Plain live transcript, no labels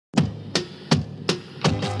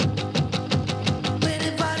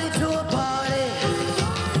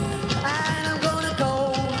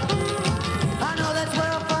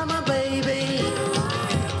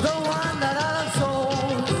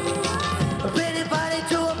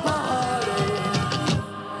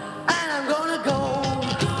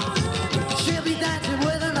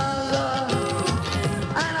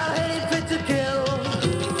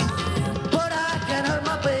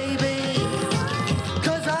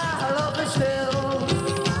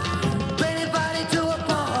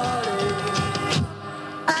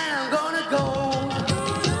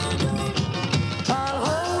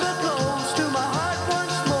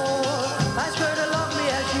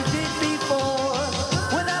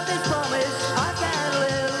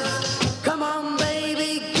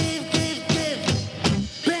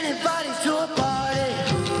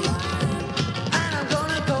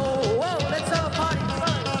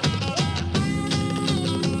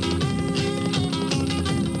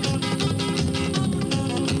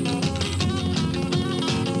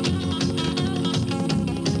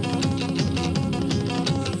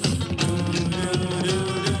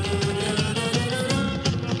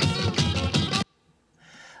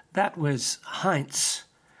That was Heinz,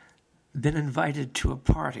 Been Invited to a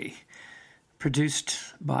Party, produced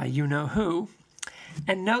by you-know-who.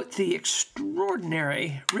 And note the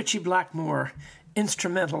extraordinary Ritchie Blackmore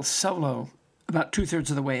instrumental solo about 2/3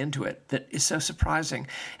 of the way into it that is so surprising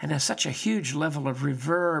and has such a huge level of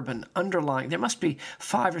reverb and underlying. There must be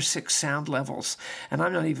 5 or 6 sound levels, and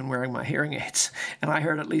I'm not even wearing my hearing aids. And I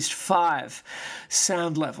heard at least 5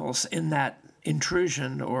 sound levels in that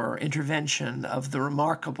intrusion or intervention of the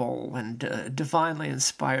remarkable and divinely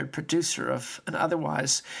inspired producer of an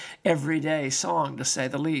otherwise everyday song, to say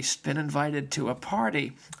the least, Been Invited to a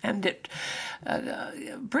Party. And it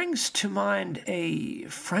brings to mind a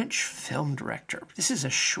French film director. This is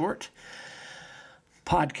a short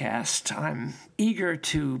podcast. I'm eager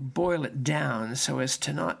to boil it down so as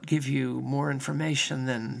to not give you more information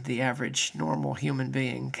than the average normal human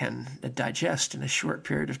being can digest in a short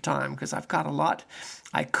period of time, because I've got a lot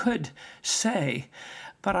I could say,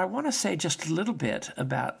 but I want to say just a little bit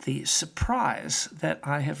about the surprise that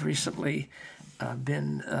I have recently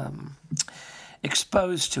been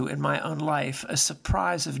exposed to in my own life, a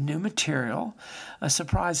surprise of new material, a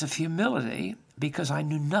surprise of humility, because I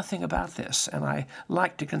knew nothing about this, and I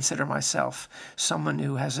like to consider myself someone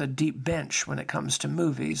who has a deep bench when it comes to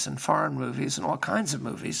movies and foreign movies and all kinds of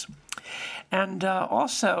movies. And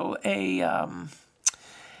also a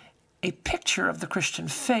picture of the Christian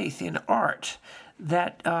faith in art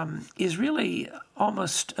that is really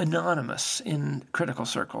almost anonymous in critical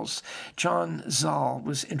circles. John Zoll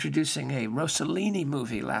was introducing a Rossellini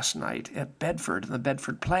movie last night at Bedford, in the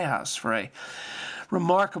Bedford Playhouse, for a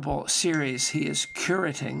remarkable series he is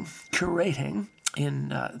curating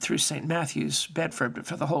in through St. Matthew's, Bedford, but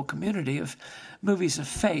for the whole community, of movies of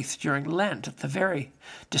faith during Lent at the very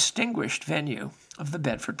distinguished venue of the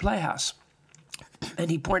Bedford Playhouse.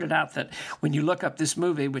 And he pointed out that when you look up this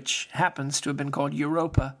movie, which happens to have been called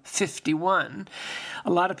Europa 51,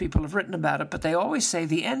 a lot of people have written about it, but they always say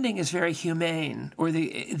the ending is very humane, or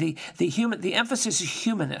the emphasis is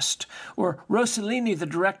humanist, or Rossellini, the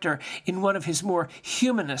director, in one of his more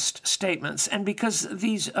humanist statements. And because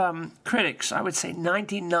these critics, I would say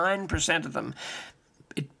 99% of them,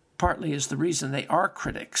 it partly is the reason they are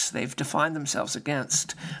critics, they've defined themselves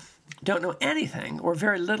against, don't know anything or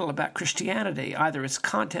very little about Christianity, either its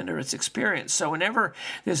content or its experience. So whenever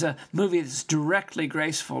there's a movie that's directly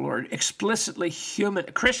graceful or explicitly human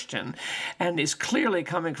Christian and is clearly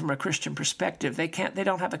coming from a Christian perspective, they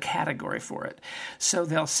don't have a category for it. So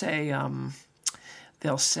they'll say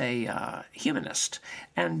humanist.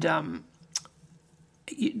 And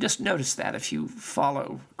you just notice that if you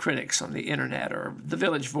follow critics on the internet or the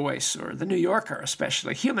Village Voice or the New Yorker,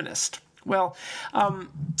 especially, humanist. Well,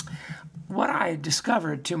 what I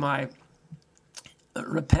discovered to my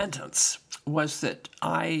repentance was that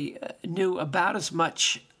I knew about as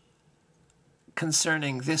much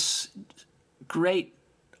concerning this great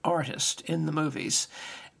artist in the movies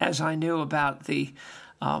as I knew about the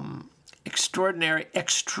extraordinary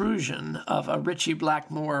extrusion of a Ritchie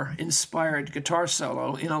Blackmore-inspired guitar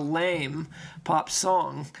solo in a lame pop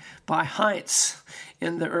song by Heinz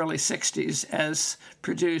in the early 60s, as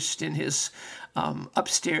produced in his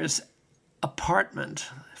upstairs apartment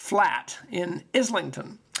flat in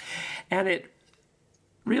Islington. And it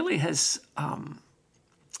really has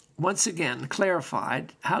once again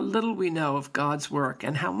clarified how little we know of God's work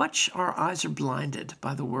and how much our eyes are blinded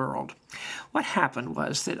by the world. What happened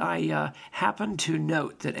was that I happened to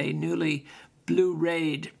note that a newly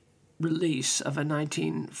Blu-rayed release of a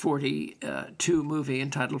 1942 movie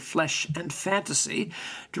entitled Flesh and Fantasy,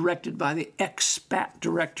 directed by the expat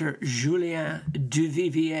director Julien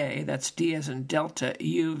Duvivier, that's D as in Delta,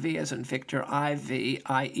 U, V as in Victor,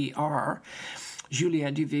 I-V-I-E-R,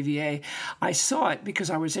 Julien Duvivier. I saw it because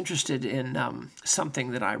I was interested in something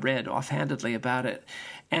that I read offhandedly about it.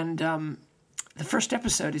 And the first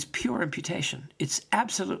episode is pure imputation. It's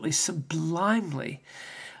absolutely sublimely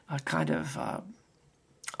a kind of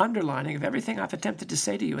underlining of everything I've attempted to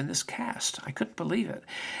say to you in this cast. I couldn't believe it.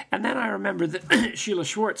 And then I remembered that Sheila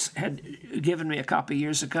Schwartz had given me a copy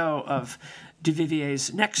years ago of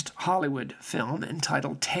Duvivier's next Hollywood film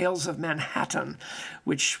entitled Tales of Manhattan,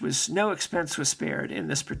 which was no expense was spared in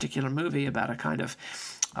this particular movie about a kind of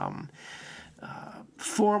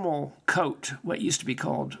formal coat, what used to be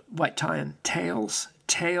called white tie and tails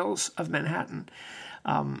of Manhattan.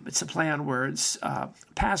 It's a play on words,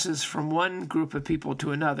 passes from one group of people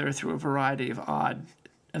to another through a variety of odd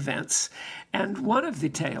events. And one of the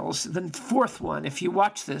tales, the fourth one, if you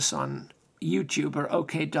watch this on YouTube or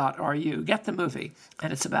OK.ru, get the movie.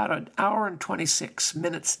 And it's about an hour and 26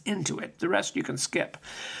 minutes into it. The rest you can skip.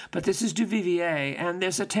 But this is Duvivier, and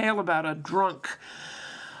there's a tale about a drunk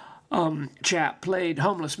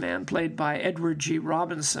homeless man, played by Edward G.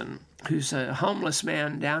 Robinson, who's a homeless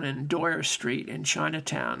man down in Doyer Street in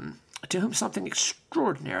Chinatown, to whom something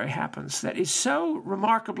extraordinary happens that is so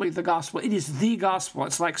remarkably the gospel. It is the gospel.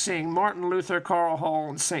 It's like seeing Martin Luther, Carl Hall,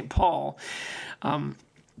 and St. Paul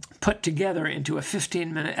put together into a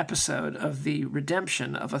 15-minute episode of the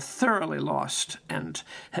redemption of a thoroughly lost and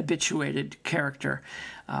habituated character,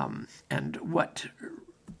 and what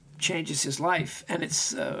changes his life. And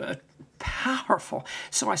it's powerful.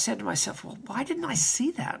 So I said to myself, well, why didn't I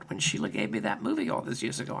see that when Sheila gave me that movie all those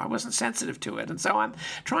years ago? I wasn't sensitive to it. And so I'm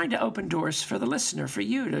trying to open doors for the listener, for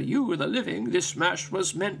you, the living, this mash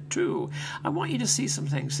was meant to. I want you to see some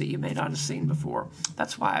things that you may not have seen before.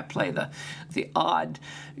 That's why I play the odd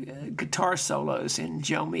guitar solos in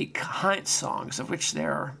Joe Meek Heinz songs, of which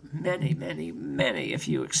there are many, many, many, if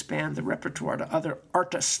you expand the repertoire to other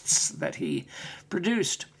artists that he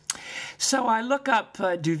produced. So I look up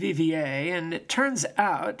Duvivier, and it turns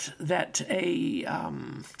out that a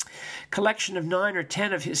collection of 9 or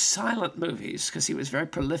 10 of his silent movies, because he was very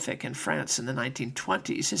prolific in France in the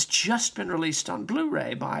 1920s, has just been released on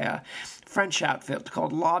Blu-ray by a French outfit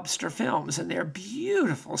called Lobster Films, and they're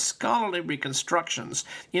beautiful scholarly reconstructions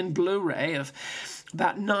in Blu-ray of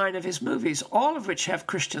about 9 of his movies, all of which have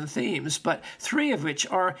Christian themes, but 3 of which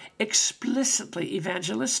are explicitly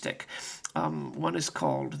evangelistic. One is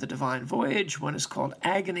called The Divine Voyage, one is called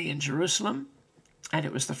Agony in Jerusalem, and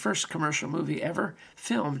it was the first commercial movie ever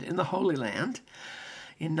filmed in the Holy Land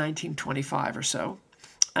in 1925 or so.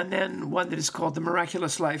 And then one that is called The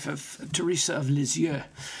Miraculous Life of Teresa of Lisieux,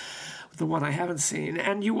 the one I haven't seen.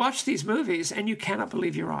 And you watch these movies and you cannot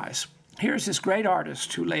believe your eyes. Here's this great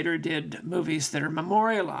artist who later did movies that are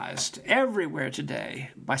memorialized everywhere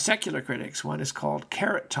today by secular critics. One is called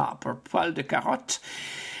Carrot Top, or Poil de Carotte,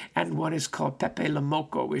 and one is called Pepe le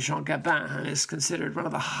Moko with Jean Gabin, and is considered one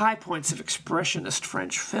of the high points of expressionist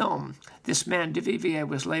French film. This man, Duvivier,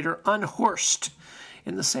 was later unhorsed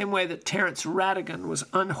in the same way that Terence Rattigan was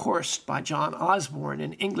unhorsed by John Osborne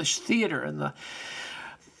in English theater in the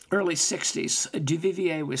early 60s.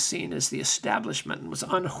 Duvivier was seen as the establishment and was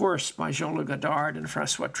unhorsed by Jean-Luc Godard and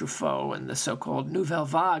François Truffaut and the so-called Nouvelle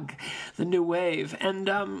Vague, the New Wave. And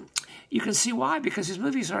you can see why, because his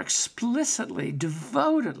movies are explicitly,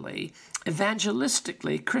 devotedly,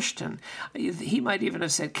 evangelistically Christian. He might even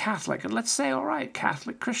have said Catholic. And let's say, all right,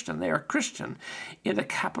 Catholic Christian. They are Christian in a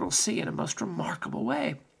capital C in a most remarkable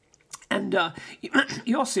way. And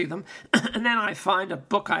you'll see them. And then I find a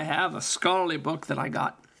book I have, a scholarly book that I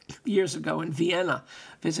got years ago in Vienna,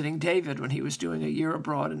 visiting David when he was doing a year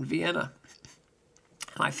abroad in Vienna.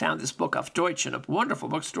 And I found this book auf Deutsch in a wonderful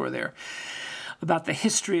bookstore there about the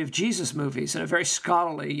history of Jesus movies, and a very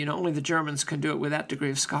scholarly, only the Germans can do it with that degree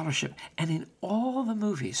of scholarship. And in all the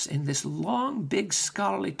movies, in this long, big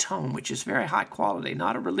scholarly tome, which is very high quality,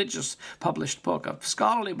 not a religious published book, a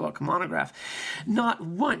scholarly book, a monograph, not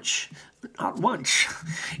once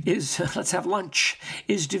is Let's Have Lunch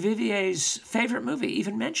is Duvivier's favorite movie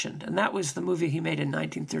even mentioned, and that was the movie he made in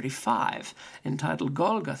 1935 entitled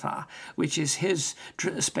Golgotha, which is his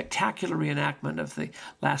spectacular reenactment of the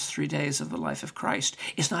last 3 days of the life of Christ.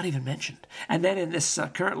 Is not even mentioned. And then in this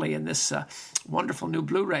currently in this wonderful new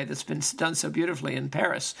Blu-ray that's been done so beautifully in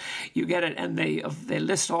Paris, you get it, and they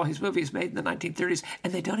list all his movies made in the 1930s,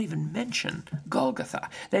 and they don't even mention Golgotha.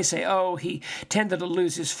 They say, oh, he tended to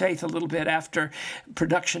lose his faith a little bit after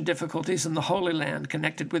production difficulties in the Holy Land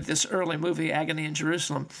connected with this early movie, Agony in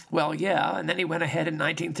Jerusalem. Well, yeah, and then he went ahead in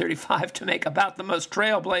 1935 to make about the most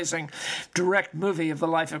trailblazing direct movie of the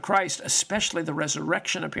life of Christ, especially the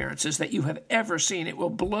resurrection appearances, that you have ever seen. It will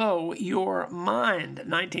blow your mind.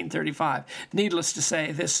 1935. Needless to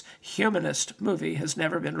say, this humanist movie has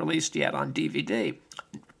never been released yet on DVD.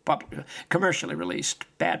 Commercially released.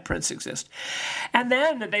 Bad prints exist. And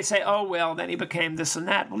then they say, oh, well, then he became this and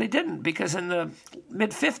that. Well, he didn't, because in the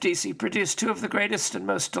mid-50s, he produced 2 of the greatest and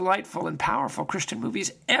most delightful and powerful Christian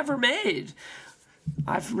movies ever made.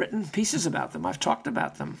 I've written pieces about them. I've talked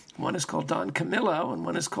about them. One is called Don Camillo, and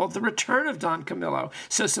one is called The Return of Don Camillo.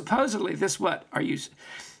 So supposedly this,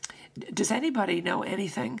 does anybody know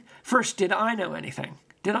anything? First, did I know anything?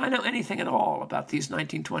 Did I know anything at all about these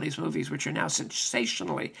 1920s movies, which are now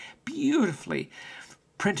sensationally, beautifully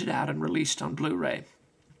printed out and released on Blu-ray?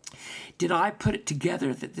 Did I put it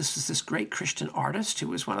together that this was this great Christian artist who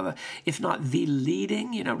was one of the, if not the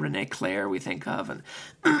leading, René Clair we think of, and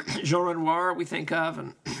Jean Renoir we think of,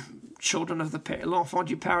 and Children of l'Enfant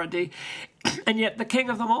du Paradis, and yet the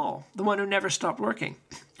king of them all, the one who never stopped working,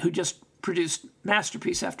 who just produced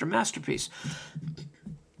masterpiece after masterpiece,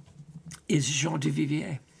 is Jean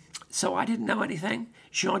Duvivier. So I didn't know anything.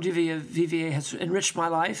 Jean Duvivier has enriched my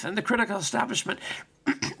life, and the critical establishment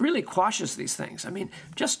really quashes these things. I mean,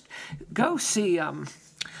 just go see a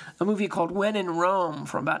movie called When in Rome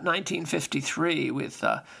from about 1953 with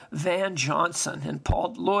Van Johnson and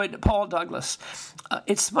Paul Douglas.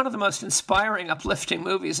 It's one of the most inspiring, uplifting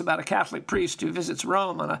movies about a Catholic priest who visits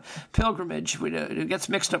Rome on a pilgrimage, who gets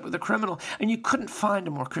mixed up with a criminal. And you couldn't find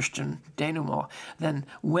a more Christian denouement than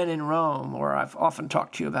When in Rome, or I've often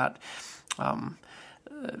talked to you about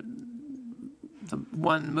the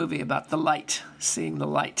one movie about the light, seeing the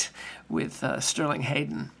light with Sterling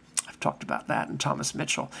Hayden. I've talked about that, and Thomas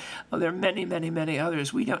Mitchell. There are many, many, many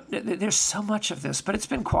others. There's so much of this, but it's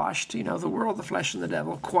been quashed. You know, the world, the flesh, and the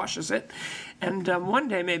devil quashes it. And one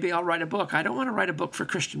day maybe I'll write a book. I don't want to write a book for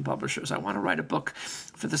Christian publishers. I want to write a book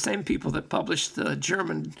for the same people that published the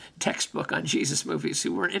German textbook on Jesus movies,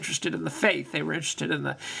 who weren't interested in the faith. They were interested in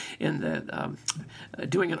the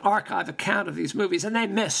doing an archive account of these movies, and they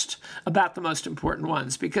missed about the most important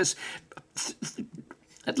ones, because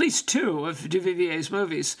at least two of Duvivier's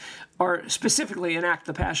movies are specifically enact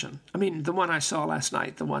the Passion. I mean, the one I saw last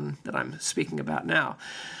night, the one that I'm speaking about now,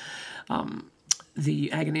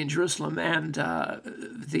 the Agony in Jerusalem, and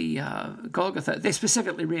the Golgotha, they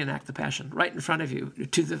specifically reenact the Passion right in front of you,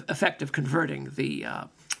 to the effect of converting the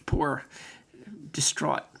poor,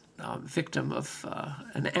 distraught victim of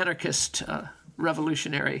an anarchist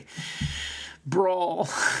revolutionary brawl.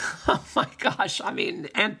 Oh my gosh, I mean,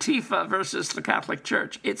 Antifa versus the Catholic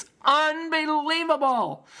Church. It's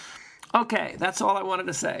unbelievable. Okay, that's all I wanted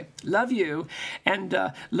to say. Love you, and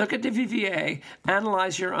look at Duvivier,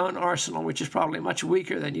 analyze your own arsenal, which is probably much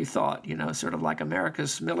weaker than you thought, you know, sort of like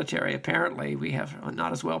America's military. Apparently, we have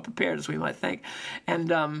not as well prepared as we might think.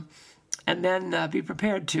 And then be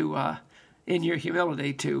prepared to, in your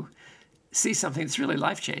humility, to see something that's really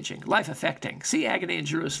life-changing, life-affecting. See Agony in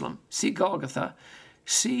Jerusalem. See Golgotha.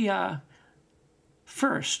 See,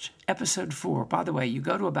 first, episode 4. By the way, you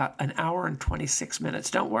go to about an hour and 26 minutes.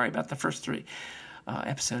 Don't worry about the first 3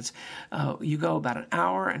 episodes. You go about an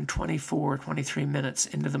hour and 23 minutes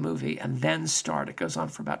into the movie, and then start. It goes on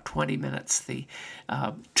for about 20 minutes. The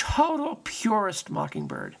total purest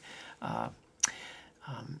Mockingbird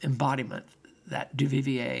embodiment that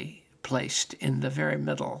Duvivier placed in the very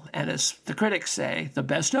middle. And as the critics say, the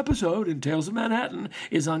best episode in Tales of Manhattan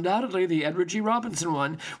is undoubtedly the Edward G. Robinson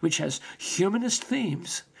one, which has humanist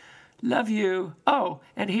themes. Love you. Oh,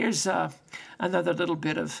 and here's another little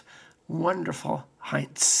bit of wonderful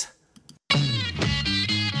Heinz.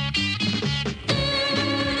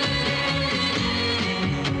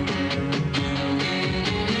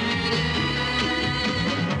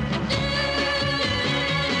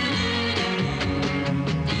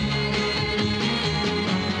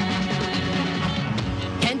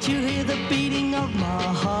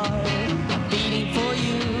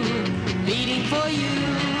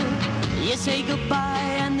 Say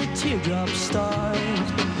goodbye and the teardrops start.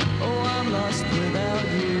 Oh, I'm lost without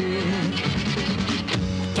you.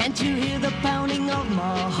 Can't you hear the pounding of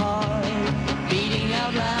my heart? Beating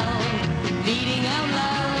out loud, beating out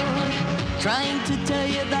loud. Trying to tell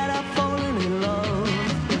you that I've fallen in love.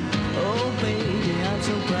 Oh, baby, I'm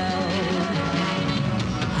so proud.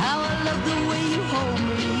 How I love the way you hold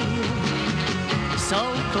me so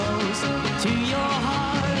close to your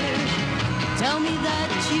heart. Tell me that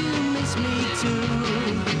you me too,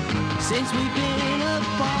 since we've been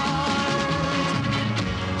apart.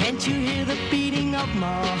 Can't you hear the beating of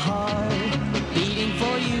my heart? Beating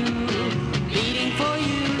for you, beating for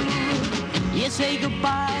you. You say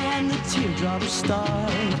goodbye and the teardrops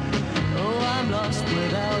start. Oh, I'm lost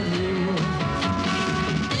without you.